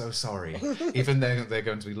 I'm so sorry," even though they're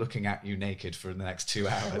going to be looking at you naked for the next 2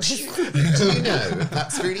 hours. Do you know,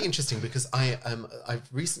 that's really interesting, because I've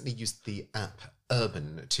recently used the app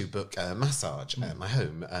Urban to book a massage at my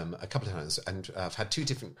home a couple of times, and I've had 2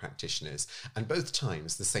 different practitioners, and both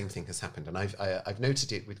times the same thing has happened, and I've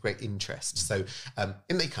noted it with great interest. So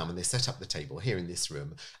in they come and they set up the table here in this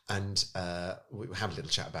room, and we have a little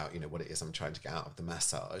chat about what it is I'm trying to get out of the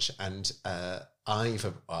massage, and I've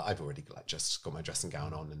already just got my dressing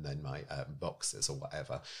gown on and then my boxers or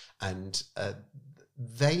whatever, and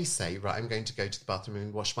they say, right, I'm going to go to the bathroom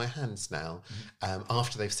and wash my hands now,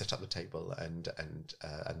 after they've set up the table and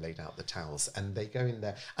laid out the towels, and they go in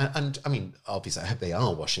there, and I mean, obviously I hope they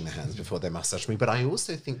are washing their hands before they massage me, but I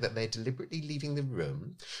also think that they're deliberately leaving the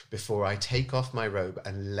room before I take off my robe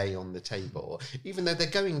and lay on the table, even though they're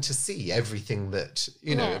going to see everything that,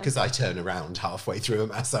 because I turn around halfway through a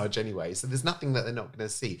massage anyway, so there's nothing that they're not going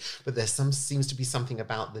to see, but there seems to be something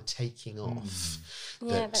about the taking off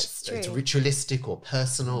that's true. It's ritualistic or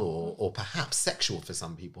personal or perhaps sexual for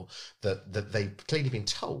some people, that they've clearly been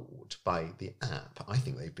told by the app. I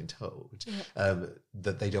think they've been told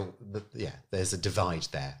that they don't. There's a divide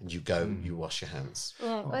there, and you go, you wash your hands.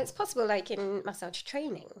 Yeah, well, it's possible, like in massage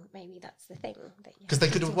training, maybe that's the thing. Because they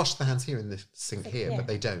could have washed their hands here in the sink here, but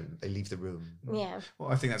they don't. They leave the room. Yeah. Well,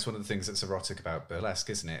 I think that's one of the things that's erotic about burlesque,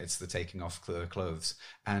 isn't it? It's the taking off the clothes,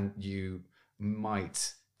 and you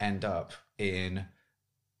might end up in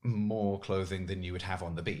more clothing than you would have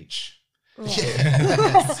on the beach.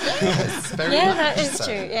 Yes, very much that is so.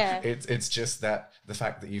 true. Yeah, it's just that the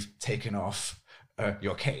fact that you've taken off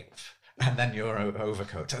your cape, and then your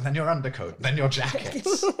overcoat, and then your undercoat, and then your jacket,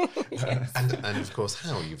 and of course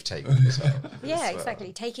how you've taken it off. Yeah,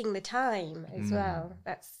 exactly. Taking the time as well.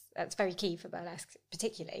 That's very key for burlesque,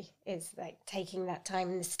 particularly, is like taking that time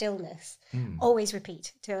and the stillness. Always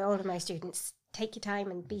repeat to all of my students: take your time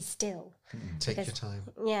and be still. Take your time.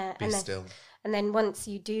 Yeah, Be still. And then once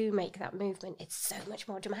you do make that movement, it's so much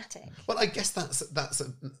more dramatic. Well, I guess that's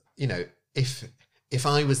if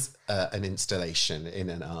I was an installation in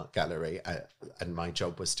an art gallery and my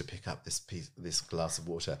job was to pick up this glass of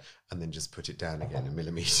water and then just put it down again a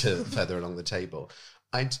millimetre further along the table,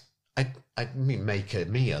 I'd make a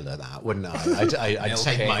meal of that, wouldn't I? I'd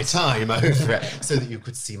take my time over it so that you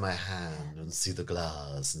could see my hand and see the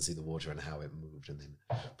glass and see the water and how it moved, and then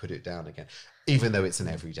put it down again, even though it's an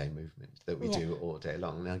everyday movement that we do all day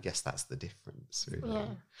long. And I guess that's the difference, really. Yeah.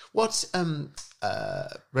 What,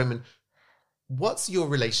 Roman, what's your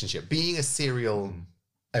relationship, being a serial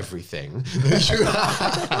everything?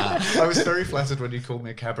 I was very flattered when you called me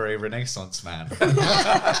a cabaret renaissance man.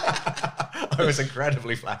 I was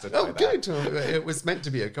incredibly flattered by that. Good. It was meant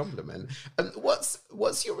to be a compliment.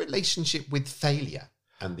 What's your relationship with failure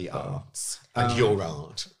and the arts and your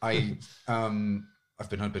art? I've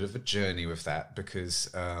been on a bit of a journey with that, because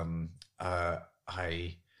I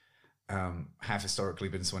have historically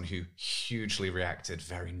been someone who hugely reacted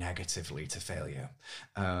very negatively to failure,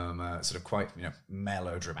 sort of quite,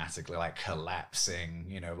 melodramatically, like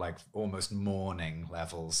collapsing, like almost mourning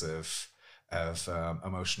levels of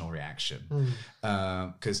emotional reaction,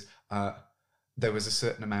 because there was a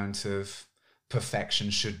certain amount of perfection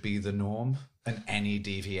should be the norm, and any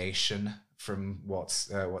deviation from what's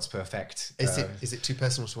perfect. Is it too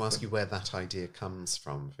personal to ask you where that idea comes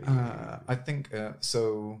from for you? I think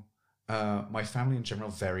so. My family in general,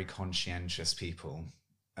 very conscientious people.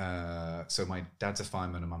 So my dad's a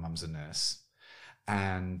fireman and my mum's a nurse,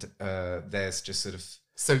 and there's just sort of.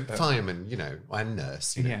 So fireman, and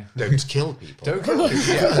nurse, don't kill people. Don't kill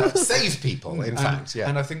people. Save people, in fact. Yeah.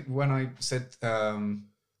 And I think when I said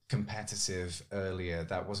competitive earlier,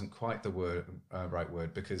 that wasn't quite the right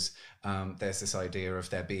word, because there's this idea of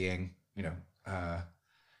there being,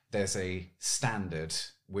 there's a standard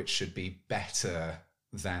which should be better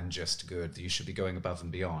than just good. You should be going above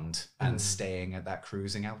and beyond and staying at that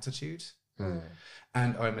cruising altitude.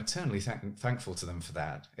 And I'm eternally thankful to them for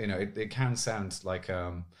that. It can sound like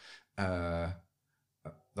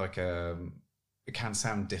it can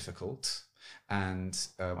sound difficult, and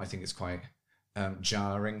I think it's quite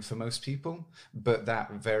jarring for most people, but that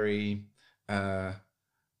very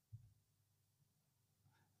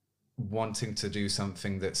wanting to do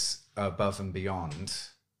something that's above and beyond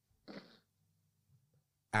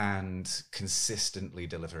and consistently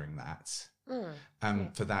delivering that,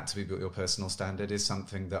 for that to be your personal standard, is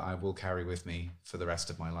something that I will carry with me for the rest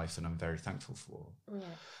of my life, and I'm very thankful for.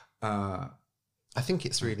 I think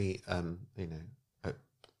it's really,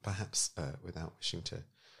 perhaps without wishing to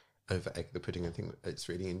over egg the pudding, I think it's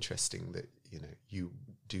really interesting that you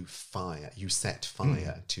do fire, you set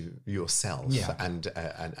fire to yourself and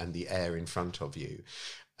the air in front of you,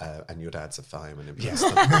 and your dad's a fireman and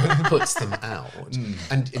puts them out,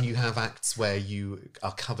 and you have acts where you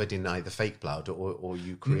are covered in either fake blood or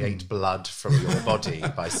you create blood from your body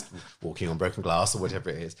by walking on broken glass or whatever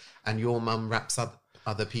it is, and your mum wraps up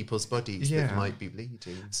other people's bodies that might be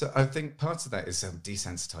bleeding. So I think part of that is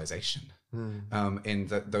desensitization, in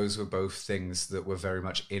that those were both things that were very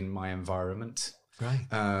much in my environment. Right.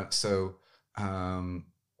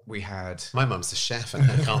 We had... My mum's a chef and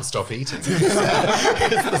I can't stop eating.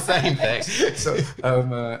 It's the same thing.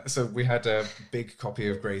 So we had a big copy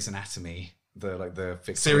of Grey's Anatomy, the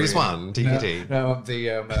Victorian, Series 1 DVD.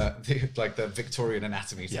 The Victorian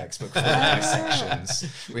anatomy textbook for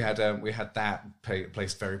dissections. We had that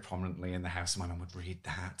placed very prominently in the house. My mum would read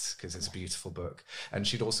that because it's a beautiful book, and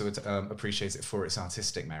she'd also appreciate it for its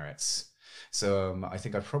artistic merits. So I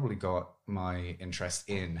think I probably got my interest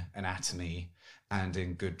in anatomy and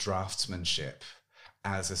in good draftsmanship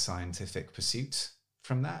as a scientific pursuit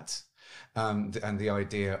from that. And the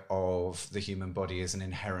idea of the human body is an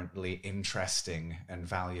inherently interesting and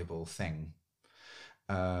valuable thing.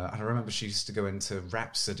 And I remember she used to go into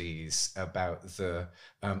rhapsodies about the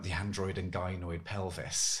android and gynoid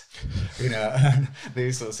pelvis, and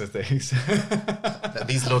these sorts of things.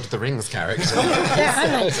 These Lord of the Rings characters.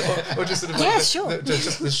 Or just sort of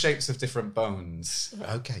just the shapes of different bones.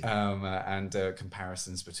 Okay. And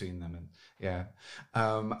comparisons between them,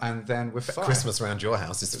 and then with fire. Christmas around your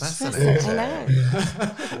house is fascinating. I know.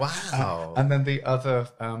 Wow. And then the other,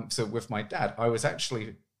 so with my dad, I was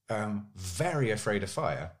actually very afraid of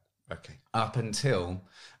fire. Okay. Up until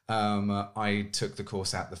I took the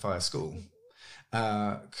course at the fire school.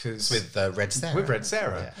 With Red Sarah. With Red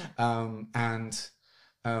Sarah. And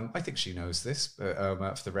I think she knows this,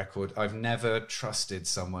 but for the record, I've never trusted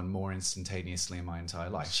someone more instantaneously in my entire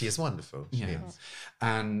life. She is wonderful. Yeah.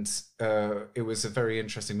 And it was a very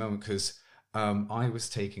interesting moment because I was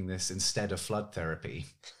taking this instead of flood therapy.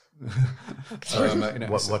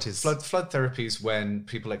 What is flood therapy? Is when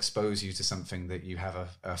people expose you to something that you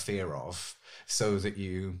have a fear of, so that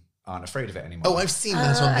you aren't afraid of it anymore. Oh, I've seen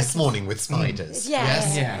that on This Morning with Spiders.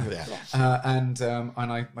 And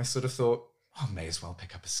I sort of thought, I may as well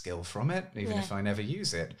pick up a skill from it, even if I never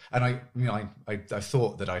use it. And I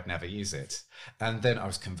thought that I'd never use it, and then I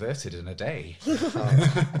was converted in a day.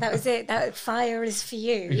 That was it. That fire is for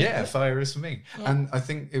you. Yeah, fire is for me. Yeah. And I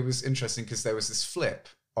think it was interesting because there was this flip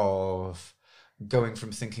of going from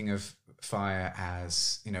thinking of fire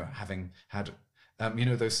as, having had,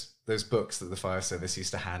 those books that the fire service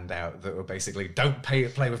used to hand out that were basically, don't play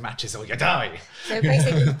with matches or you die. So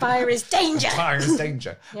basically fire is danger. Fire is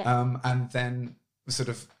danger. And then sort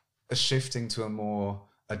of a shifting to a more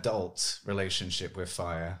adult relationship with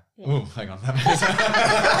fire. Oh, hang on.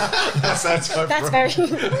 That sounds so That's very...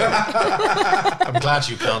 I'm glad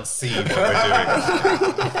you can't see what we're doing.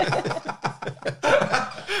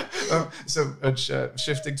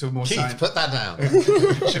 Shifting to a more... Keith, put that down.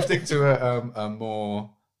 Shifting to a more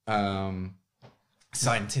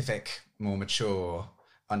scientific, more mature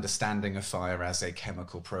understanding of fire as a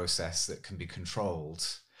chemical process that can be controlled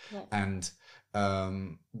and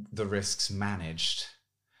the risks managed.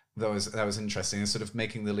 That was interesting, and sort of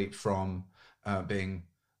making the leap from being,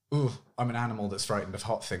 I'm an animal that's frightened of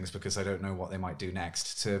hot things because I don't know what they might do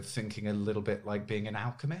next, to thinking a little bit like being an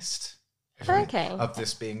alchemist. Okay. Of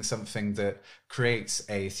this being something that creates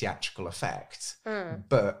a theatrical effect.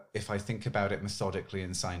 But if I think about it methodically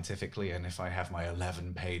and scientifically, and if I have my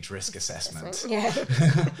 11-page risk assessment,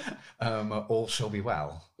 all shall be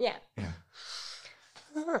well. Yeah. Yeah.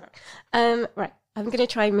 Right. I'm going to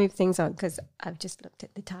try and move things on because I've just looked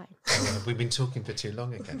at the time. We've been talking for too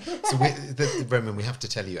long again. So, Roman, we have to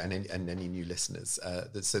tell you, and any new listeners,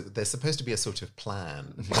 so there's supposed to be a sort of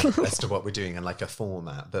plan as to what we're doing and like a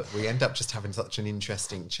format, but we end up just having such an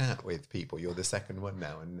interesting chat with people. You're the second one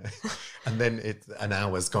now, and then an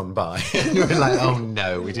hour's gone by, and we're like, oh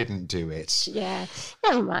no, we didn't do it. Yeah,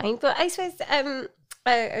 never mind. But I suppose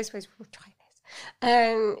we'll try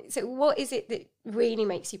this. So what is it that really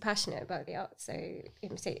makes you passionate about the arts? So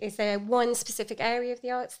is there one specific area of the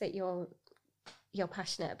arts that you're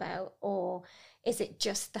passionate about, or is it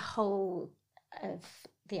just the whole of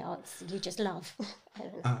the arts you just love? I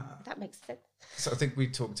don't know if that makes sense. So I think we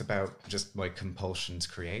talked about just my compulsion to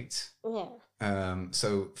create. Yeah.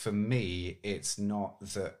 So for me, it's not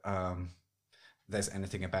that there's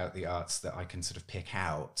anything about the arts that I can sort of pick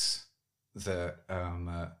out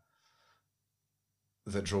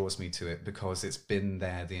that draws me to it, because it's been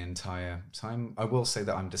there the entire time. I will say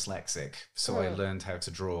that I'm dyslexic, so I learned how to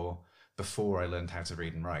draw before I learned how to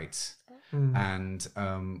read and write. And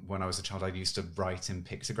when I was a child, I used to write in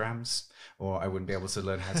pictograms, or I wouldn't be able to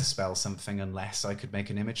learn how to spell something unless I could make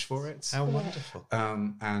an image for it. How wonderful.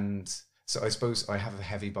 And so I suppose I have a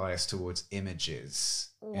heavy bias towards images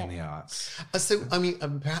in the arts. So, I mean,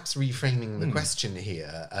 perhaps reframing the question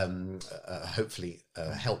here, hopefully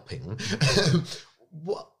helping.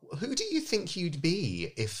 Who do you think you'd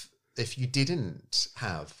be if you didn't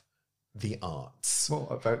have the arts? Well,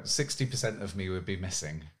 about 60% of me would be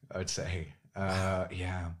missing, I'd say.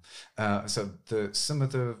 Yeah. So some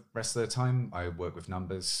of the rest of the time I work with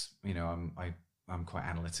numbers. You know, I'm quite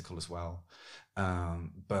analytical as well.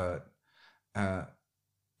 And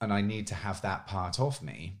I need to have that part of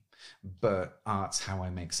me. But art's how I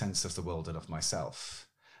make sense of the world and of myself.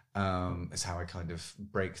 It's how I kind of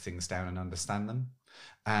break things down and understand them.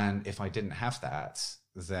 And if I didn't have that,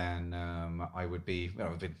 then I would be,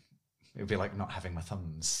 it would be like not having my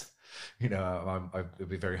thumbs. You know, it would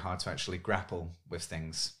be very hard to actually grapple with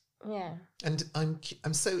things. Yeah. And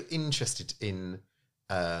I'm so interested in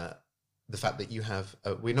the fact that you have,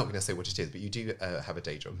 we're not going to say what it is, but you do have a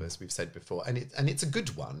day job, as we've said before, and it's a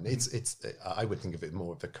good one. It's I would think of it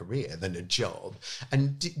more of a career than a job.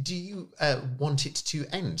 And do you want it to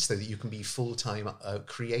end so that you can be full-time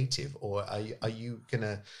creative, or are you going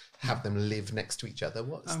to have them live next to each other?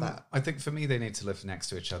 What's that? I think for me, they need to live next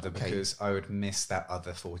to each other, because I would miss that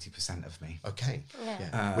other 40% of me. Okay.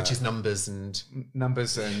 Yeah. Which is numbers and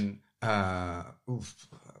how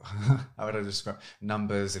would I describe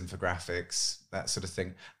numbers, infographics, that sort of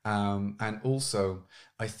thing, and also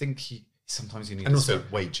I think sometimes you need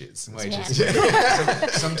wages. Yeah.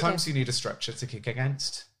 Sometimes you need a structure to kick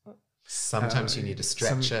against. Sometimes you need a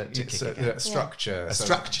stretcher to kick against. A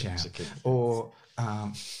structure to kick against. Or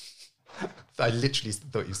I literally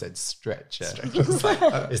thought you said stretcher.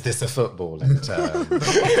 Is this a football?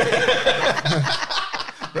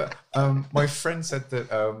 But my friend said that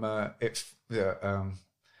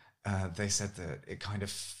they said that it kind of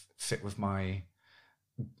fit with my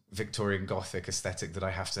Victorian Gothic aesthetic that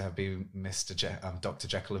I have to be Dr.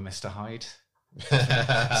 Jekyll and Mr. Hyde.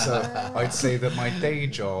 So I'd say that my day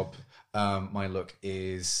job, my look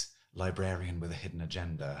is librarian with a hidden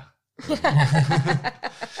agenda.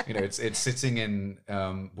 You know, it's sitting in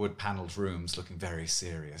wood panelled rooms looking very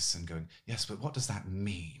serious and going, yes, but what does that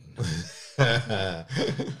mean?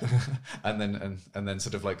 and then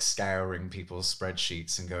sort of like scouring people's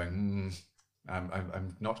spreadsheets and going,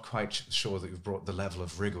 I'm not quite sure that you've brought the level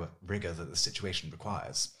of rigor that the situation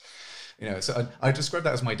requires. You know, so I describe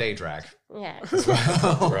that as my day drag. Yeah. As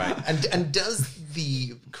well. Right. And does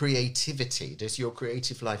your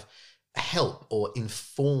creative life help or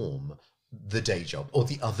inform the day job, or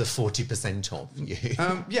the other 40% of you?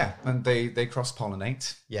 Yeah, and they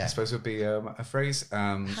cross-pollinate. Yeah, I suppose would be a phrase.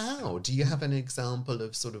 How do you have an example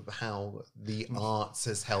of sort of how the arts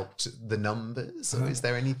has helped the numbers, or is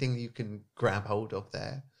there anything you can grab hold of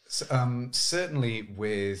there? So, certainly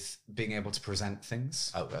with being able to present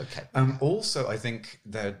things. Oh, okay. Also, I think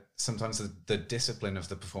that sometimes the discipline of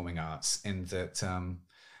the performing arts, in that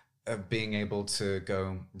being able to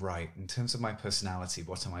go, right, in terms of my personality,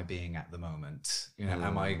 what am I being at the moment? You know,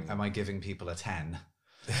 am I giving people a 10?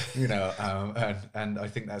 You know, and I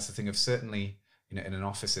think that's the thing of, certainly, you know, in an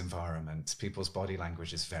office environment, people's body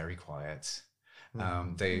language is very quiet. You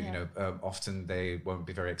know, often they won't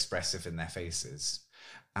be very expressive in their faces,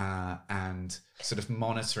 and sort of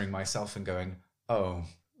monitoring myself and going, oh,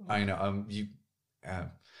 I know,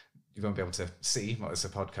 you won't be able to see what is a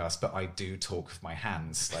podcast, but I do talk with my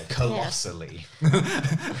hands like colossally.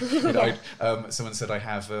 You know, someone said I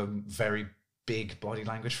have very big body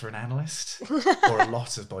language for an analyst, or a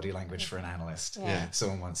lot of body language for an analyst.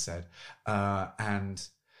 Someone once said, and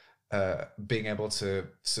being able to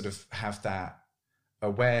sort of have that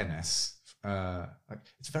awareness.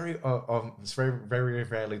 It's very very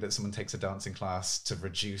rarely that someone takes a dancing class to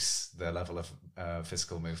reduce their level of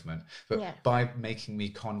physical movement, but by making me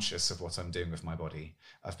conscious of what I'm doing with my body,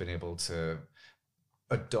 I've been able to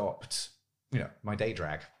adopt, my day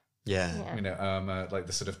drag. Like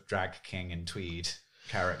the sort of drag king in tweed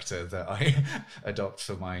character that I adopt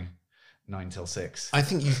for my 9 till 6. I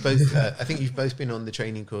think you've both been on the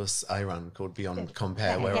training course I run called Beyond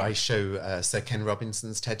Compare, where I show Sir Ken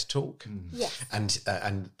Robinson's TED Talk. Yes.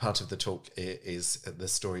 And part of the talk is the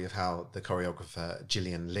story of how the choreographer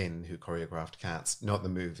Gillian Lynn, who choreographed Cats, not the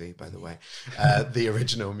movie, by the way, the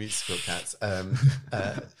original musical Cats,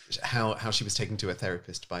 how she was taken to a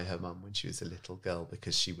therapist by her mum when she was a little girl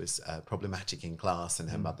because she was problematic in class and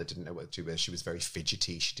her mother didn't know what to do with her. She was very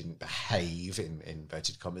fidgety. She didn't behave, in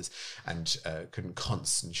inverted commas, and couldn't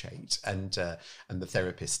concentrate. And the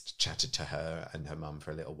therapist chatted to her and her mum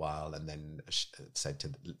for a little while, and then said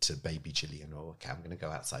to baby Gillian, okay, I'm going to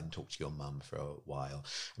go outside and talk to your mum for a while.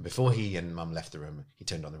 And before he and mum left the room, he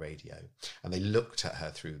turned on the radio, and they looked at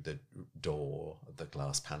her through the door, the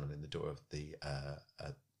glass panel in the door of the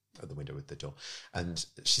at the window with the door, and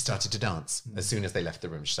she started to dance. As soon as they left the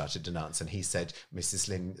room, she started to dance, and he said, Mrs.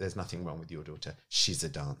 Lynn, there's nothing wrong with your daughter, she's a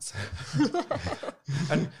dancer.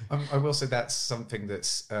 And I will say that's something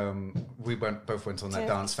that's we both went on that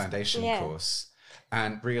dance foundation course,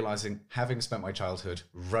 and realizing, having spent my childhood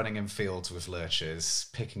running in fields with lurchers,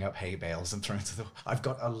 picking up hay bales and throwing to the, I've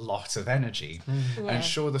got a lot of energy. And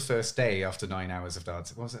sure, the first day after 9 hours of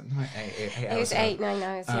dancing, was it 8 hours? It was 9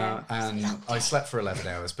 hours, and I slept for 11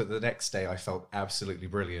 hours, but the next day I felt absolutely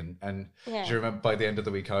brilliant. And do you remember, by the end of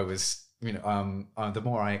the week, I was, the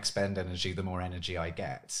more I expend energy, the more energy I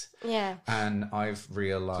get. Yeah. And I've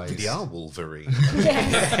realised... We are Wolverine.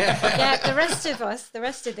 The rest of us, the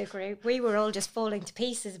rest of the group, we were all just falling to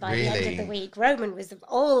pieces by the end of the week. Roman was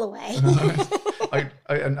all the way.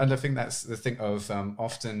 And I think that's the thing of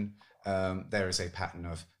often... there is a pattern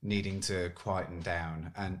of needing to quieten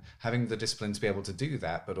down and having the discipline to be able to do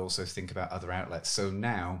that, but also think about other outlets. So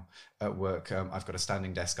now at work, I've got a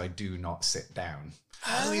standing desk. I do not sit down.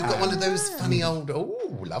 Oh, you've got one of those funny old... Oh,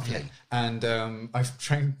 lovely. And I've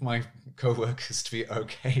trained my co-workers to be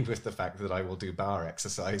okay with the fact that I will do bar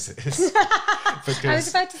exercises. Because, I was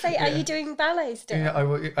about to say, are you doing ballet still? Yeah, I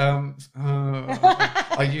will.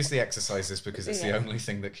 I use the exercises because it's the only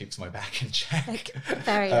thing that keeps my back in check.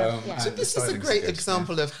 Fair enough. So this is a great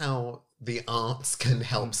example of how the arts can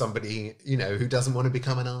help somebody, who doesn't want to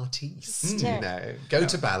become an artiste. Go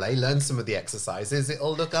to ballet, learn some of the exercises.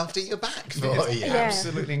 It'll look after your back for you.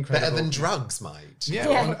 Absolutely incredible. Better than drugs might.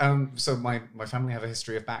 So my family have a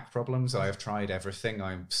history of back problems. I have tried everything.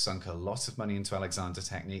 I've sunk a lot of money into Alexander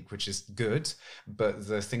technique, which is good. But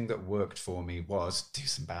the thing that worked for me was do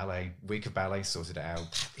some ballet. Week of ballet, sorted it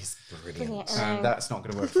out. That is brilliant. And that's not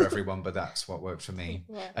going to work for everyone, but that's what worked for me.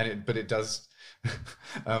 And it does.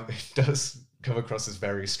 It does come across as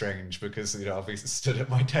very strange because I'll be stood at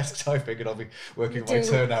my desk typing and I'll be working my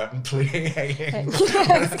turnout and pleading.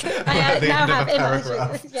 I now have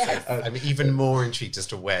images. Yes. I'm even more intrigued as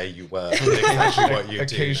to where you were and exactly what you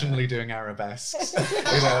occasionally doing arabesques.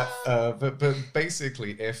 But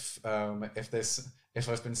basically, if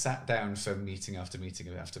I've been sat down for meeting after meeting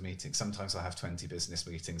after meeting, sometimes I have 20 business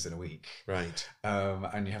meetings in a week. Right.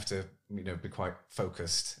 And you have to, be quite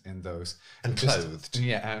focused in those. And clothed.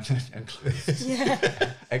 And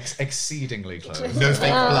clothed. Exceedingly clothed. No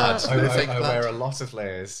fake blood. I wear a lot of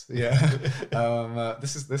layers. Yeah.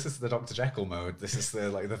 This is the Dr. Jekyll mode. This is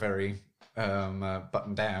the very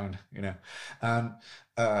button down,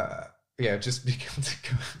 just being able to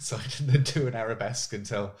go outside and then do an arabesque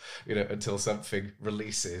until something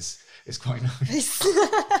releases is quite nice.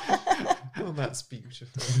 Oh, that's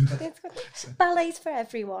beautiful. Ballet's for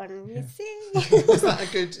everyone, you see. Is that a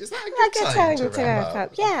good time to wrap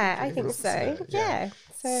up? Yeah, I think so. Yeah.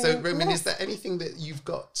 So, Roman, is there anything that you've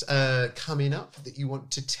got coming up that you want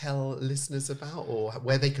to tell listeners about, or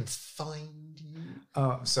where they can find you?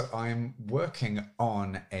 So I'm working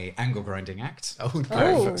on a angle grinding act.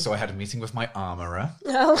 Oh. So I had a meeting with my armourer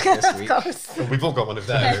this week. Of course. Well, we've all got one of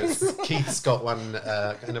those. Keith's got one,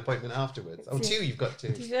 an appointment afterwards. Oh, two, you've got two.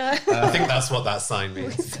 I think that's what that sign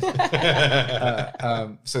means.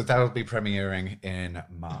 So that'll be premiering in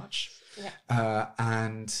March. Yeah.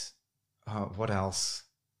 And what else?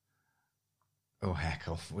 Oh, heck,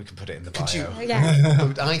 we can put it in the Could you- bio.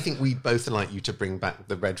 Yeah. I think we'd both like you to bring back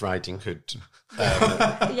the Red Riding Hood.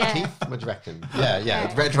 Yeah. Keith, what do you reckon?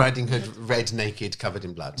 Yeah. Red Riding Hood, red, naked, covered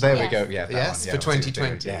in blood. There we Yes. go. Yeah, that Yes, one. for Yeah, we'll do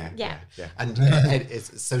 2020. it. Yeah. Yeah. And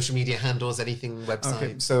is social media handles, anything, website?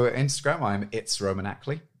 Okay, so Instagram, it's Roman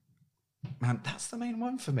Ackley. Man, that's the main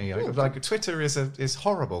one for me. Like Twitter is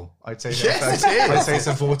horrible. I'd say. Yes, it is. I'd say it's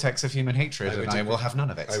a vortex of human hatred, and I will have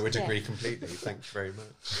none of it. I would agree completely. Thank you very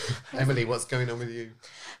much. Emily, what's going on with you?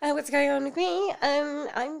 What's going on with me?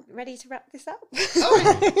 I'm ready to wrap this up.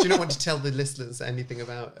 Oh, do you not want to tell the listeners anything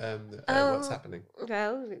about what's happening?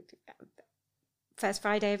 Well, first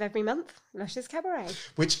Friday of every month, Luscious Cabaret.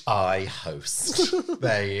 Which I host.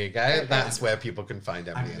 There you go. That's where people can find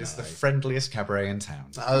Emily. It's the friendliest cabaret in town.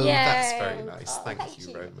 Oh, Yay. that's very nice. Oh, Thank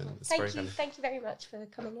you, Roman. It's Thank very you. kind. Thank you very much for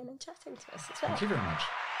coming in and chatting to us as well. Thank you very much.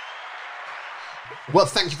 Well,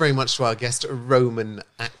 thank you very much to our guest, Roman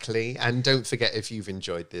Ackley. And don't forget, if you've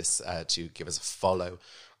enjoyed this, to give us a follow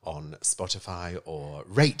on Spotify or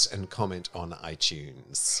rate and comment on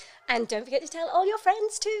iTunes. And don't forget to tell all your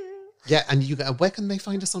friends too. Yeah, and where can they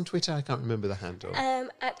find us on Twitter? I can't remember the handle.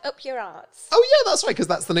 At Up Your Arts. Oh, yeah, that's right, because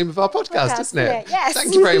that's the name of our podcast, isn't it? Yeah, yes.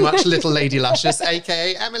 Thank you very much, Little Lady Luscious,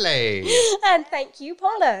 a.k.a. Emily. And thank you,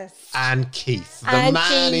 Paulus. And Keith, the And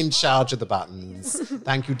man Keith. in charge of the buttons.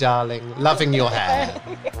 Thank you, darling. Loving your hair.